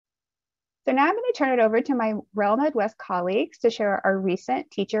So now I'm going to turn it over to my REL Midwest colleagues to share our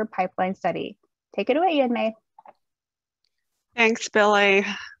recent teacher pipeline study. Take it away, May. Thanks, Billie.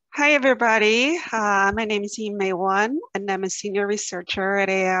 Hi, everybody. My name is May Won, and I'm a senior researcher at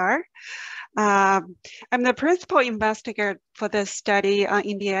AR. I'm the principal investigator for this study on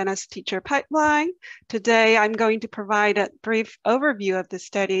Indiana's teacher pipeline. Today, I'm going to provide a brief overview of the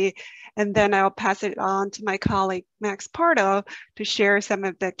study, and then I'll pass it on to my colleague, Max Pardo, to share some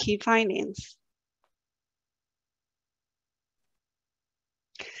of the key findings.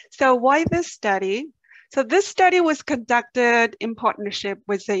 So why this study? So this study was conducted in partnership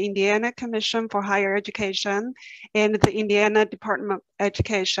with the Indiana Commission for Higher Education and the Indiana Department of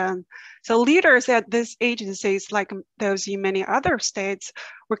Education. So leaders at these agencies, like those in many other states,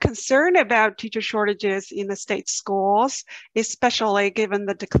 were concerned about teacher shortages in the state schools, especially given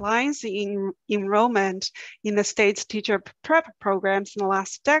the declines in enrollment in the state's teacher prep programs in the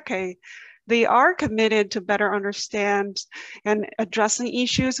last decade. They are committed to better understand and addressing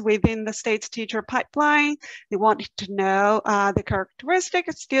issues within the state's teacher pipeline. They wanted to know the characteristic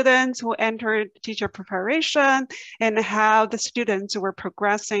of students who entered teacher preparation and how the students were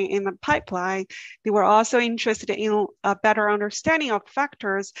progressing in the pipeline. They were also interested in a better understanding of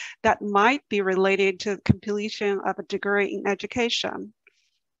factors that might be related to the completion of a degree in education.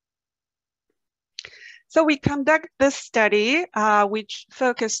 So we conduct this study, which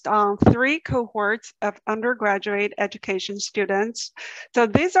focused on 3 cohorts of undergraduate education students. So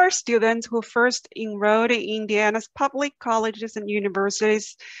these are students who first enrolled in Indiana's public colleges and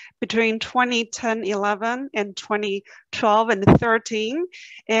universities between 2010-11 and 2012 and 13,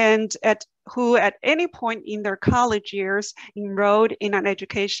 and who at any point in their college years enrolled in an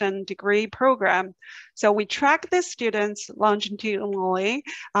education degree program. So we track the students longitudinally.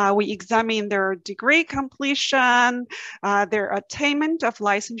 We examine their degree completion, their attainment of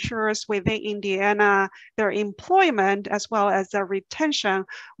licensures within Indiana, their employment, as well as their retention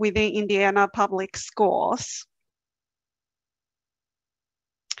within Indiana public schools.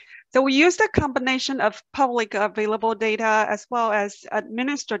 So we used a combination of public available data as well as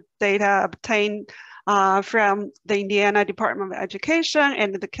administered data obtained from the Indiana Department of Education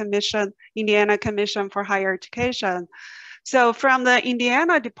and the Indiana Commission for Higher Education. So from the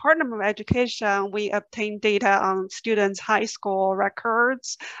Indiana Department of Education, we obtained data on students' high school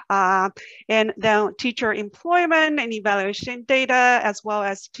records, and then teacher employment and evaluation data, as well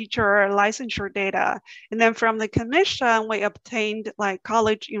as teacher licensure data. And then from the commission, we obtained like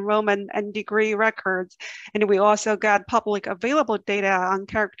college enrollment and degree records. And we also got public available data on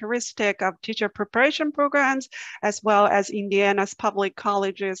characteristic of teacher preparation programs, as well as Indiana's public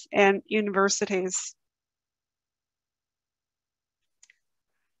colleges and universities.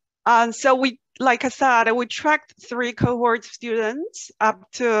 So we, like I said, we tracked 3 cohorts of students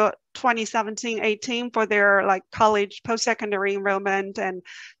up to 2017-18 for their like college post-secondary enrollment and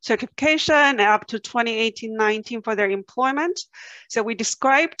certification, and up to 2018-19 for their employment. So we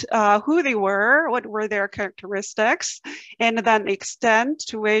described who they were, what were their characteristics, and then the extent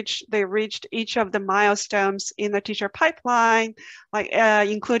to which they reached each of the milestones in the teacher pipeline, like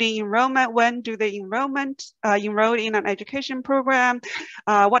including enrollment, when do they enroll in an education program,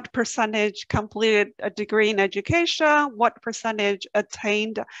 what percentage completed a degree in education, what percentage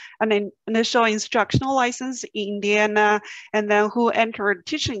attained an initial instructional license in Indiana, and then who entered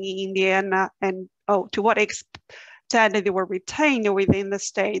teaching in Indiana, and to what extent they were retained within the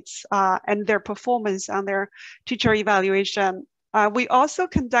states, and their performance on their teacher evaluation. We also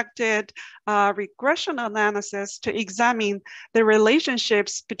conducted regression analysis to examine the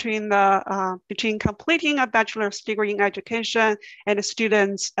relationships between completing a bachelor's degree in education and the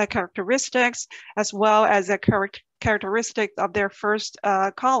students' characteristics, as well as a characteristic of their first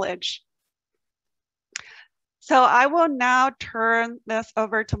college. So I will now turn this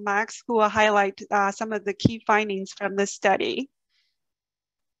over to Max, who will highlight some of the key findings from this study.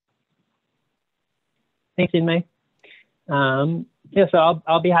 Thanks, May. Yeah, so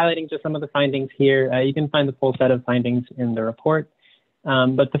I'll be highlighting just some of the findings here. You can find the full set of findings in the report.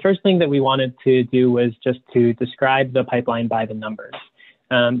 But the first thing that we wanted to do was just to describe the pipeline by the numbers.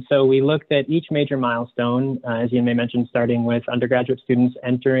 So we looked at each major milestone, as May mentioned, starting with undergraduate students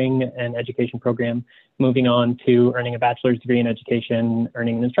entering an education program, moving on to earning a bachelor's degree in education,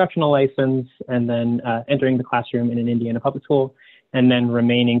 earning an instructional license, and then entering the classroom in an Indiana public school, and then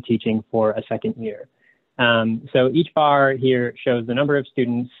remaining teaching for a second year. So each bar here shows the number of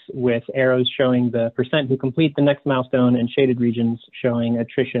students with arrows showing the percent who complete the next milestone and shaded regions showing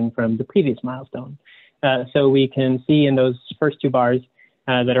attrition from the previous milestone. So we can see in those first 2 bars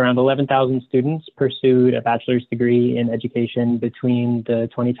that around 11,000 students pursued a bachelor's degree in education between the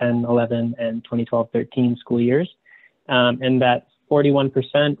 2010-11 and 2012-13 school years, and that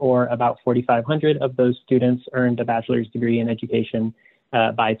 41% or about 4,500 of those students earned a bachelor's degree in education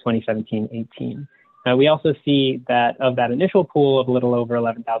by 2017-18. We also see that of that initial pool of a little over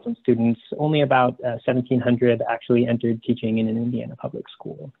 11,000 students, only about 1,700 actually entered teaching in an Indiana public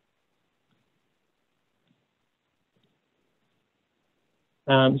school.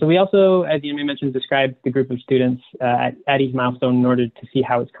 So we also, as Yinmei mentioned, described the group of students at each milestone in order to see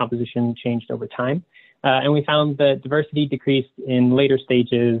how its composition changed over time. And we found that diversity decreased in later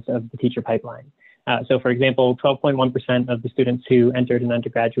stages of the teacher pipeline. So for example, 12.1% of the students who entered an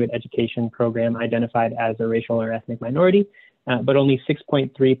undergraduate education program identified as a racial or ethnic minority, but only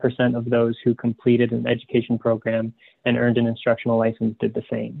 6.3% of those who completed an education program and earned an instructional license did the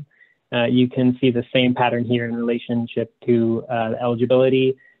same. You can see the same pattern here in relationship to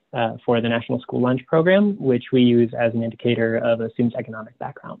eligibility for the National School Lunch Program, which we use as an indicator of a student's economic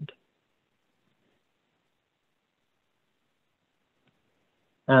background.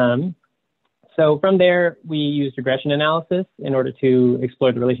 So from there, we used regression analysis in order to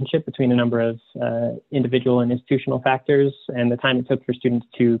explore the relationship between a number of individual and institutional factors and the time it took for students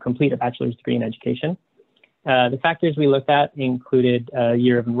to complete a bachelor's degree in education. The factors we looked at included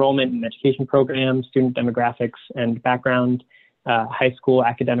year of enrollment in education programs, student demographics and background, high school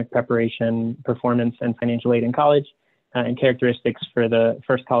academic preparation, performance, and financial aid in college, and characteristics for the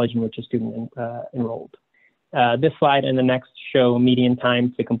first college in which a student enrolled. This slide and the next show median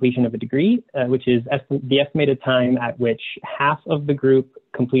time to completion of a degree, which is the estimated time at which half of the group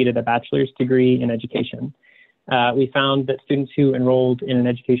completed a bachelor's degree in education. We found that students who enrolled in an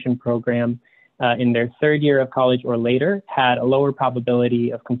education program in their third year of college or later had a lower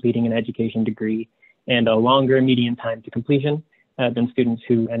probability of completing an education degree and a longer median time to completion than students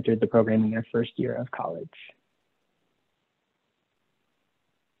who entered the program in their first year of college.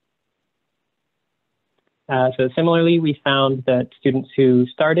 So similarly, we found that students who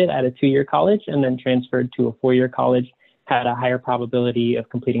started at a 2-year college and then transferred to a 4-year college had a higher probability of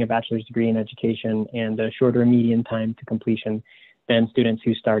completing a bachelor's degree in education and a shorter median time to completion than students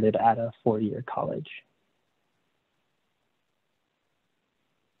who started at a 4-year college.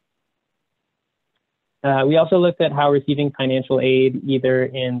 We also looked at how receiving financial aid either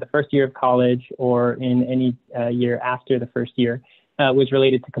in the first year of college or in any year after the first year was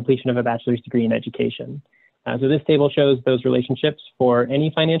related to completion of a bachelor's degree in education. So this table shows those relationships for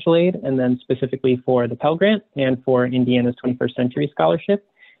any financial aid and then specifically for the Pell Grant and for Indiana's 21st Century Scholarship,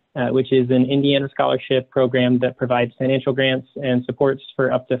 which is an Indiana scholarship program that provides financial grants and supports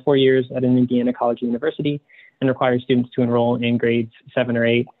for up to 4 years at an Indiana college or university and requires students to enroll in grades 7 or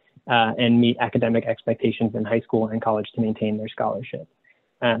 8 and meet academic expectations in high school and college to maintain their scholarship.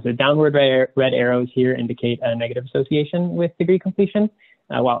 So downward red arrows here indicate a negative association with degree completion,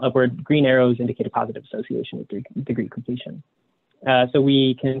 while upward green arrows indicate a positive association with degree completion. So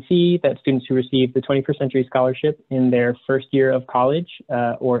we can see that students who receive the 21st Century Scholarship in their first year of college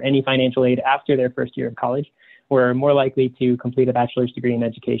or any financial aid after their first year of college were more likely to complete a bachelor's degree in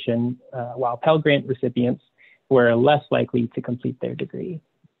education, while Pell Grant recipients were less likely to complete their degree.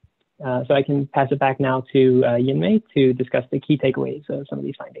 So I can pass it back now to Yinmei to discuss the key takeaways of some of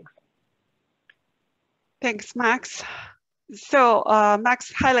these findings. Thanks, Max. So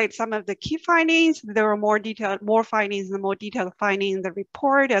Max highlights some of the key findings. There were more findings and more detailed findings in the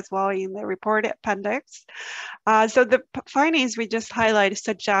report as well in the report appendix. So the findings we just highlighted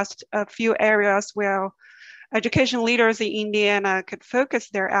suggest a few areas where education leaders in Indiana could focus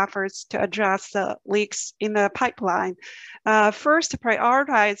their efforts to address the leaks in the pipeline. First,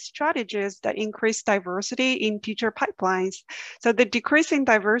 prioritize strategies that increase diversity in teacher pipelines. So the decreasing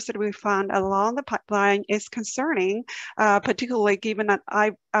diversity we found along the pipeline is concerning, particularly given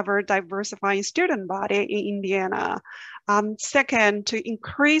an ever-diversifying student body in Indiana. Second, to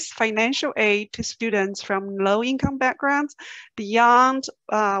increase financial aid to students from low-income backgrounds beyond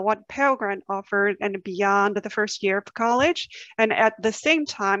what Pell Grant offered and beyond the first year of college, and at the same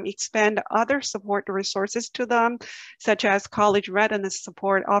time expand other support resources to them, such as college readiness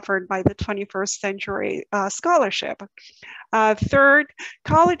support offered by the 21st Century Scholarship. Third,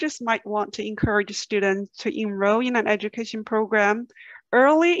 colleges might want to encourage students to enroll in an education program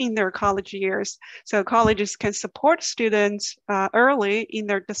early in their college years. So colleges can support students early in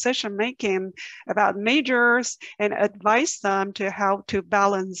their decision-making about majors and advise them to how to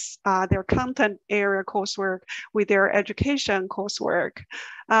balance their content area coursework with their education coursework.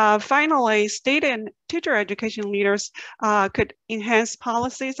 Finally, state and teacher education leaders could enhance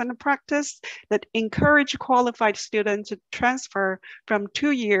policies and practice that encourage qualified students to transfer from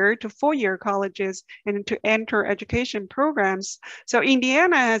 2-year to 4-year colleges and to enter education programs. So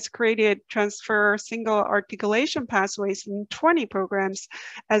Indiana has created transfer single articulation pathways in 20 programs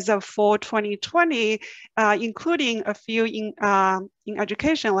as of fall 2020, including a few in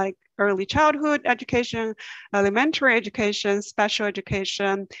education, like early childhood education, elementary education, special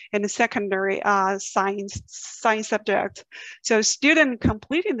education, and secondary science subjects. So students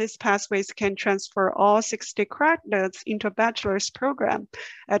completing these pathways can transfer all 60 credits into a bachelor's program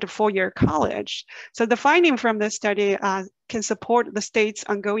at a 4-year college. So the finding from this study can support the state's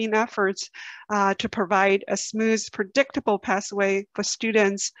ongoing efforts to provide a smooth, predictable pathway for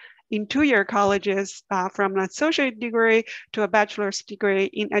students in 2-year colleges from an associate degree to a bachelor's degree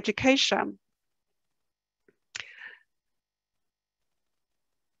in education.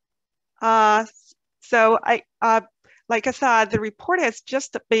 So like I said, the report has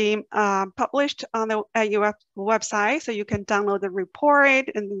just been published on the AU website, so you can download the report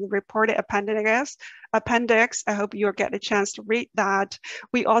and the report appendix. I hope you'll get a chance to read that.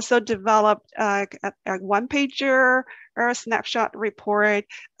 We also developed a one-pager snapshot report,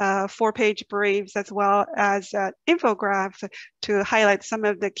 4-page briefs, as well as infographics to highlight some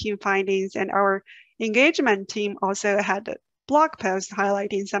of the key findings. And our engagement team also had a blog post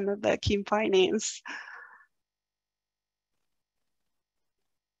highlighting some of the key findings.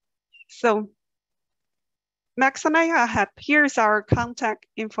 So Max and I have, here's our contact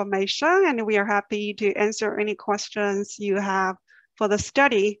information, and we are happy to answer any questions you have for the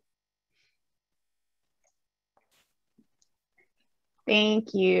study.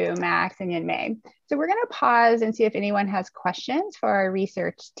 Thank you, Max and Yunmei. So we're going to pause and see if anyone has questions for our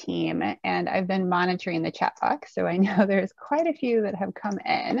research team. And I've been monitoring the chat box, so I know there's quite a few that have come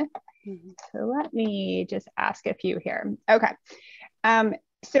in. So let me just ask a few here. Okay.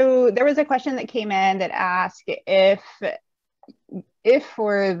 So there was a question that came in that asked if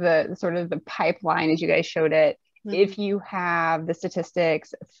for the sort of the pipeline, as you guys showed it, if you have the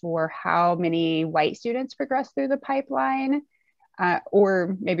statistics for how many white students progress through the pipeline,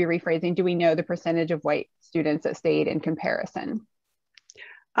 or maybe rephrasing, do we know the percentage of white students that stayed in comparison?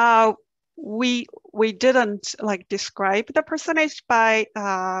 We didn't like describe the percentage by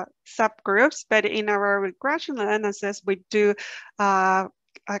subgroups, but in our regression analysis, we do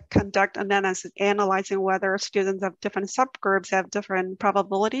conduct analysis analyzing whether students of different subgroups have different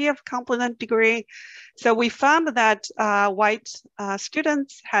probability of completing degree. So we found that white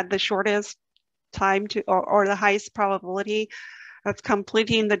students had the shortest time to, or the highest probability of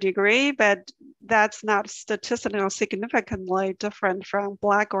completing the degree, but that's not statistically significantly different from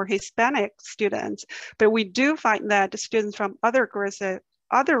Black or Hispanic students. But we do find that students from other groups,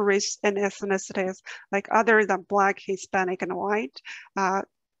 other race and ethnicities, like other than Black, Hispanic, and white,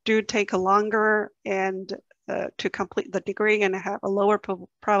 do take longer and to complete the degree and have a lower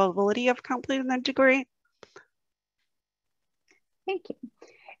probability of completing the degree. Thank you.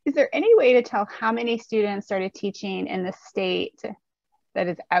 Is there any way to tell how many students started teaching in the state that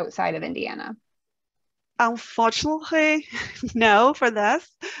is outside of Indiana? Unfortunately, no for this,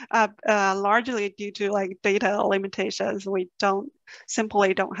 largely due to like data limitations. We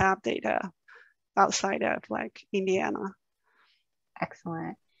simply don't have data outside of like Indiana.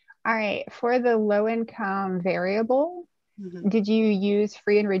 Excellent. All right, for the low income variable, did you use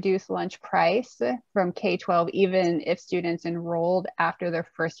free and reduced lunch price from K-12, even if students enrolled after their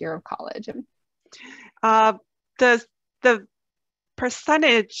first year of college? The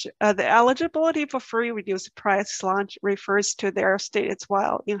percentage, the eligibility for free reduced price lunch refers to their status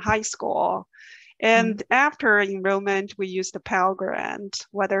while in high school. And after enrollment, we use the Pell Grant,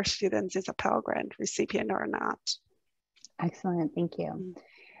 whether students is a Pell Grant recipient or not. Excellent, thank you.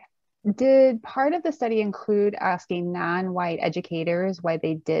 Did part of the study include asking non-white educators why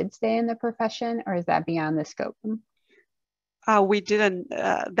they did stay in the profession, or is that beyond the scope? We didn't.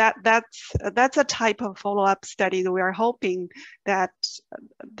 That's a type of follow-up study that we are hoping that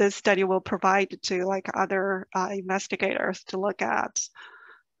this study will provide to like other investigators to look at.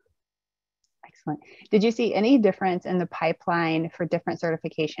 Excellent. Did you see any difference in the pipeline for different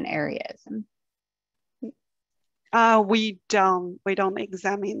certification areas? We don't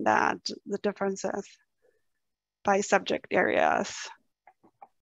examine that, the differences by subject areas.